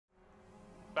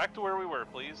Back to where we were,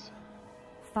 please.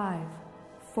 5,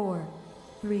 4,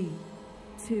 3,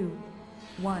 2,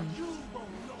 1.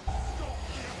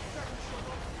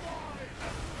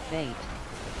 Bait.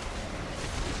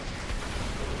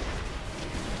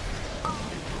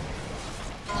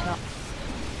 Chop.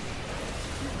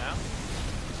 Now.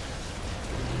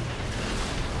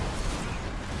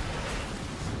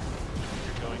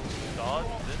 You're going to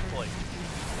dodge this place.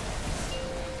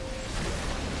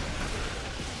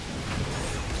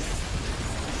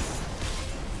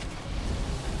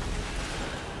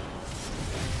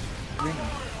 Ring.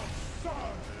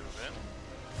 Move in.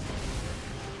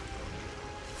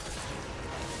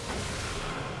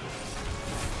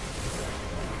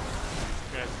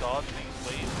 You're gonna dodge these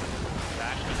waves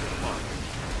back into the boss.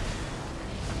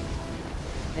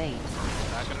 Bait.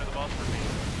 Back under the boss for me.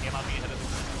 Cannot be ahead of the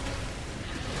group.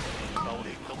 So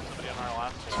we killed somebody on our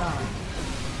last one. Chop.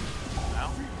 Now.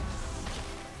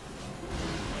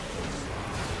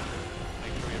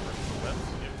 Make sure we have room for webs.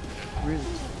 Yep. Root.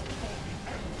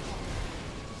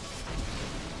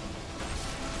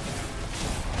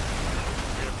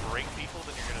 You're gonna break people,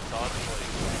 then you're gonna dodge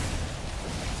waves.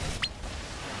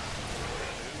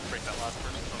 Break that last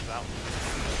person comes out.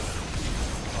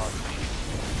 Dodge these.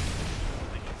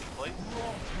 They can be placed.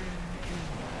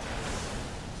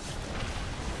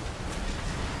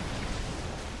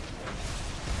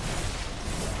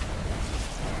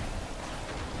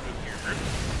 Move your group.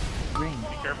 Ring.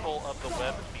 Be careful of the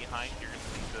web behind. You're gonna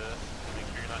need to make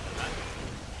sure you're not in that.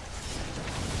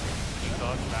 You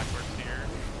dodge backwards here.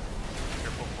 Be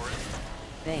careful for it.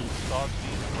 Bait. Dodge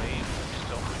these waves.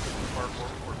 Don't move too far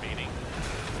forward before baiting.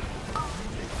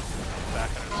 Back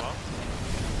under the boss.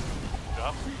 Good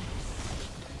job.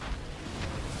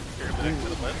 Here the next to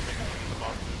the left, make sure the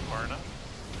boss moves far enough.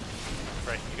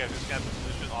 Right, you guys just have to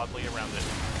position oddly around it.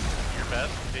 Your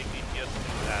best, big DPS to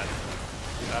these ads.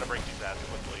 You gotta break these ads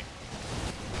quickly.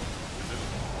 Move.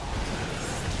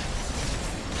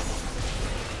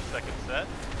 Second set.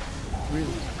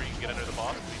 Root. Where you can get under the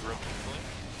boss, be broken easily.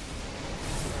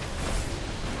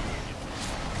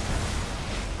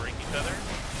 Break each other.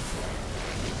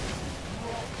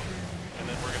 And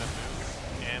then we're gonna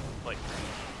move and play.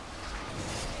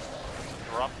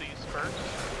 Drop these first.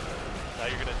 Now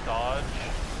you're gonna dodge,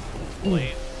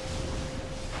 blade.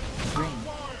 Ring.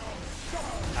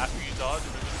 After you dodge,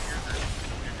 move into your group.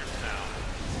 Your group now.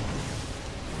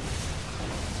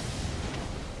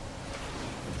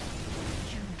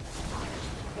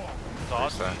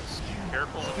 Dodge these.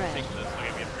 Careful when you take this. So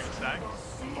give me a 3 stack.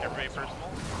 Everybody personal.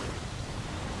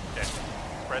 Okay.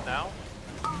 Spread now.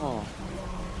 Pull.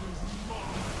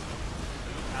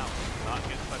 Move out. Not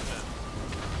get sucked in.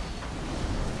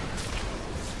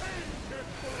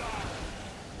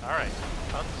 Alright.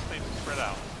 Tons of space to spread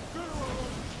out.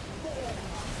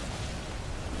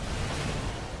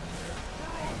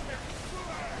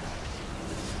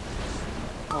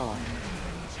 Pull.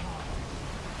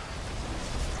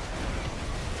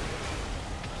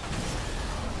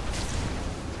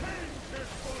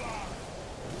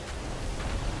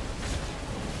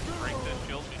 Break this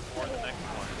shield before the next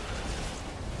one.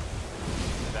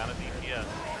 Down to DPS.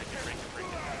 Break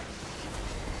it.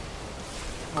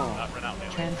 Pull. Not run out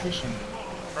melee. Transition.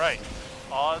 Right.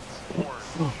 Odds,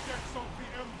 horn.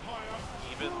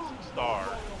 Evens, star.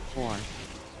 4.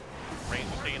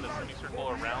 Range stay in the semicircle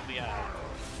around the ad.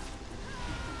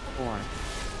 4.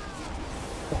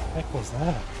 What the heck was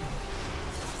that?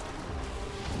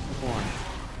 4.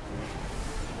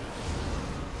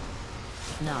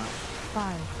 9.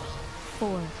 5,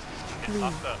 4, 3,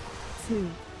 Popped up.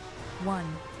 2, 1.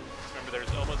 Remember,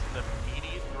 there's almost an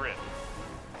immediate grip.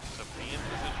 So be in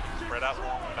position. Spread out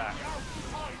along the back.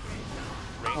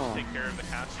 Range take care of the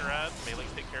caster ad. Melee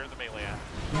take care of the melee ad.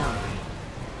 9.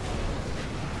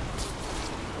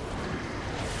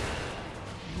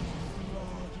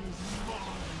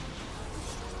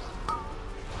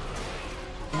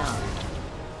 9.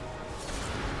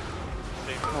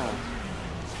 Stay Pull. position.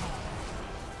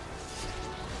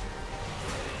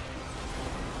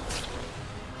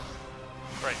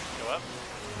 Right, go up.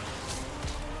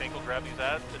 Tank will grab these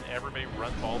ads and everybody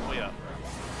runs all the way up.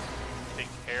 Take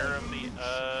care of the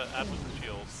ad with the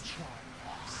shields.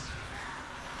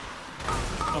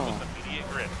 Almost immediate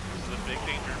grip. This is a big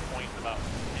danger point in about 10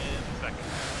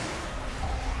 seconds.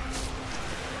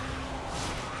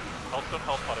 Healthstone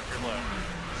health pot if you're low.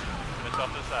 Finish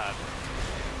off this ad.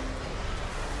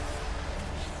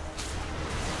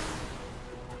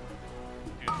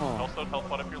 Dude, Healthstone health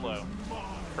pot if you're low.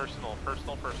 Personal. Good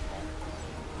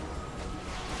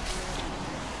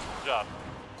job.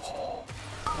 Pull.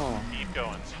 Keep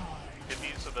going. Hit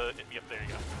these to the. Yep, there you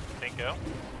go. Tank go.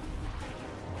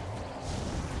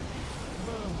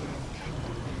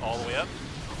 All the way up.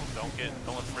 Don't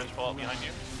let the bridge fall out behind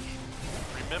you.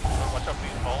 Remember, watch out for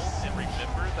these falls, and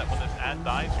remember that when this ad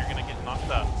dies, you're gonna get knocked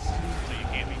up. So you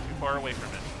can't be too far away from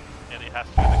it. And it has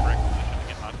to be in the correct position to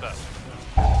get knocked up.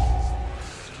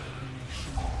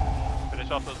 Finish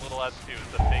off those little ads too.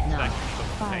 It's a big section of the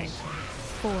tank.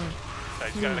 5, 4,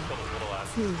 Guys, you gotta kill those little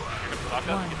ads. 2, You're gonna knock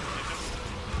out and get position.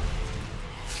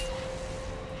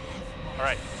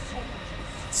 Alright.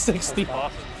 60.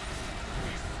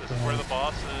 This is where the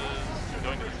boss is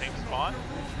going to the same spot.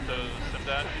 So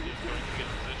Simdad is going to get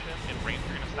in position, and Range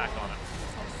are going to stack on him.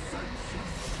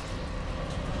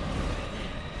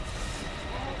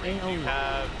 Range, you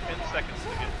have 10 seconds to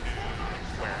get to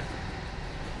square.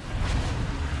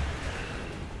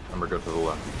 Remember, go to the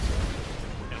left.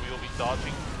 And we will be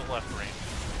dodging to the left, Range.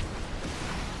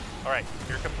 Alright,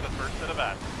 here comes the first set of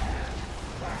ads.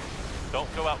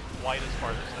 Don't go out quite as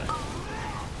far this set.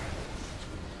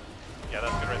 Yeah,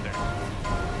 that's good right there.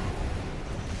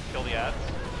 Kill the ads.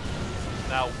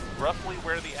 Now, roughly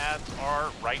where the ads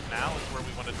are right now is where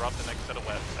we want to drop the next set of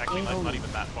webs. Actually, not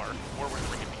even that far. Or where the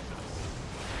ring of beast is.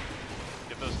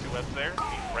 Get those two webs there,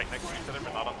 be right next to each other,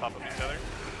 but not on top of each other.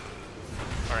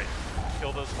 Alright,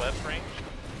 kill those webs, Range.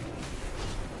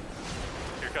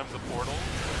 Here comes the portal.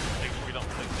 Make sure we don't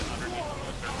place it underneath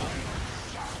the circle.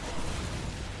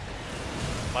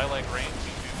 My leg Range,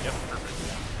 yep, perfect.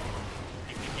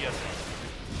 Yes.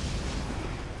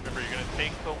 Remember, you're going to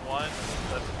take the one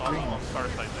that's on the star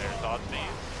side there. Dodge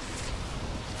these.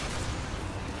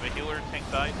 If the healer tank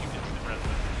dies, you instant res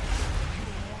it.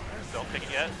 Don't take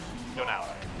it yet. Go now.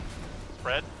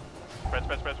 Spread. Spread,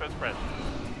 spread, spread, spread, spread.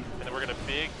 And then we're going to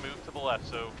big move to the left.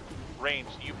 So, Range,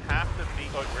 you have to be...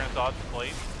 Oh, we're going to dodge the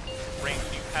blade. Range,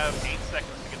 you have 8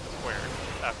 seconds to get to square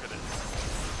after this.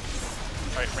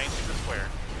 Alright, Range to the square.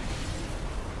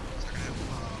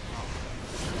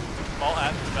 Small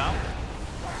ads to bounce.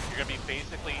 You're gonna be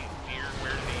basically near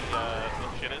where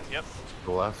the shit is. Yep.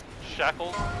 The left.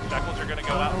 Shackles. Shackles are gonna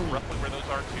go out roughly where those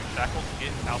are too. Shackles get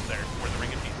out there where the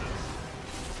ring of peace is.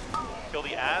 Kill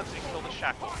the ads and kill the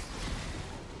shackles.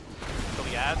 Kill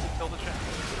the ads and kill the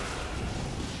shackles.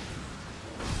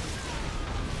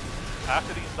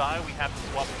 After these die, we have to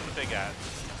swap to the big ads.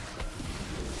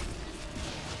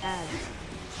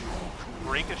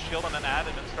 Break a shield on an ad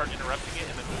and then start interrupting it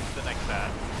and then move to the next ad.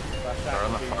 Start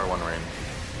on the far one, Range.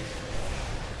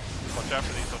 Watch out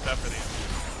for these, watch out for these.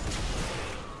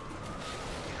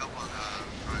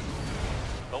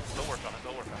 They'll work on it,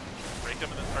 they'll work on it. Break them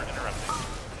and then start interrupting.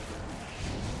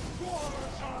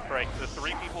 Right, the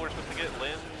 3 people are supposed to get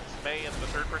Lynn, May, and the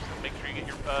 3rd person. Make sure you get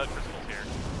your crystals here.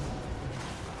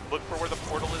 Look for where the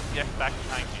portal is, the X back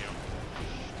behind you.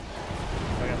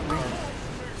 I got 3.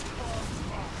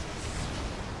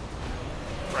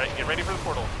 Right, get ready for the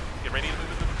portal. Get ready to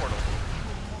move into the portal.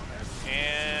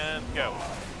 And go.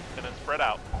 And then spread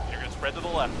out. You're going to spread to the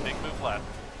left. Big move left.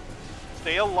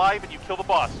 Stay alive and you kill the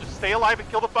boss. Just stay alive and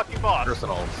kill the fucking boss.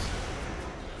 Personals.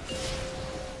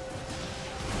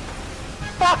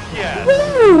 Fuck yes!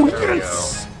 Woo!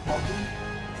 Yes!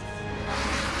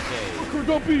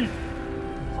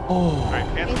 Oh. Alright,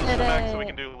 cancel the max so we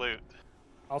can do loot.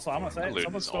 Also, I'm gonna say, Loot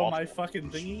someone is stole awful. my fucking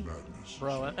thingy.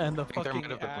 Bro, and the I think there fucking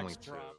might have been only axe 2. drop.